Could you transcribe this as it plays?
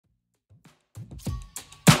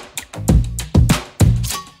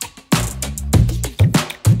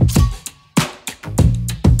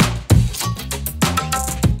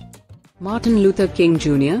Martin Luther King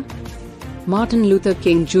Jr. Martin Luther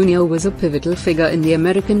King Jr. was a pivotal figure in the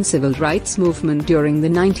American civil rights movement during the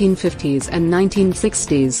 1950s and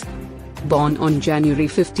 1960s. Born on January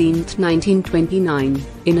 15, 1929,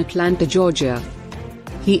 in Atlanta, Georgia,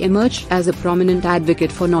 he emerged as a prominent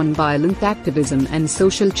advocate for nonviolent activism and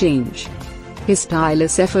social change. His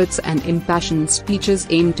tireless efforts and impassioned speeches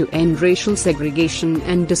aimed to end racial segregation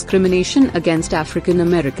and discrimination against African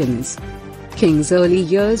Americans. King's early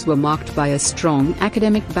years were marked by a strong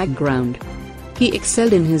academic background. He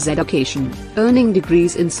excelled in his education, earning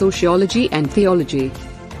degrees in sociology and theology.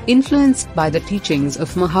 Influenced by the teachings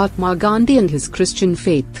of Mahatma Gandhi and his Christian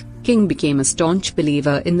faith, King became a staunch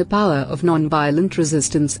believer in the power of nonviolent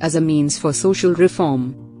resistance as a means for social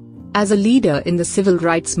reform. As a leader in the civil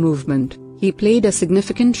rights movement, he played a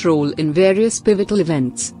significant role in various pivotal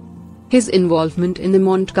events. His involvement in the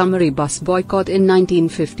Montgomery Bus Boycott in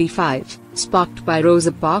 1955, sparked by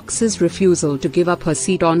Rosa Parks's refusal to give up her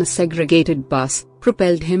seat on a segregated bus,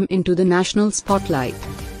 propelled him into the national spotlight.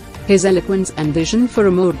 His eloquence and vision for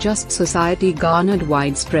a more just society garnered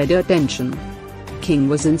widespread attention. King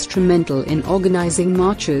was instrumental in organizing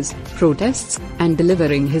marches, protests, and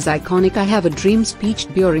delivering his iconic "I Have a Dream"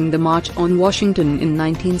 speech during the March on Washington in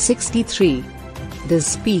 1963. This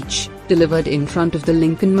speech, delivered in front of the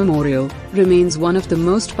Lincoln Memorial, remains one of the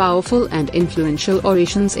most powerful and influential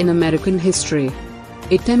orations in American history.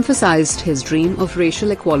 It emphasized his dream of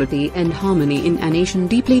racial equality and harmony in a nation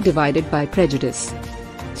deeply divided by prejudice.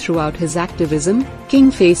 Throughout his activism,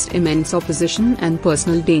 King faced immense opposition and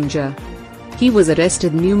personal danger. He was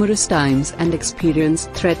arrested numerous times and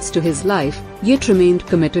experienced threats to his life, yet remained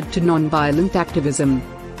committed to nonviolent activism.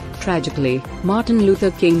 Tragically, Martin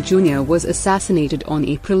Luther King Jr. was assassinated on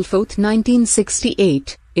April 4,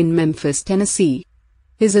 1968, in Memphis, Tennessee.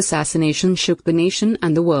 His assassination shook the nation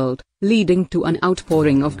and the world, leading to an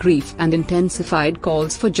outpouring of grief and intensified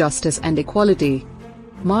calls for justice and equality.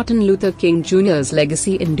 Martin Luther King Jr.'s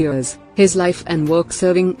legacy endures, his life and work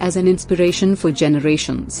serving as an inspiration for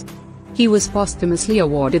generations. He was posthumously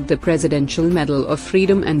awarded the Presidential Medal of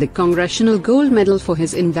Freedom and the Congressional Gold Medal for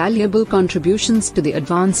his invaluable contributions to the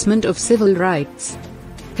advancement of civil rights.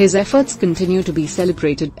 His efforts continue to be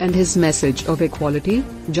celebrated, and his message of equality,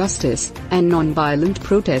 justice, and nonviolent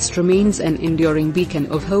protest remains an enduring beacon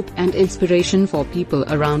of hope and inspiration for people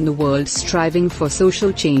around the world striving for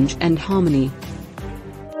social change and harmony.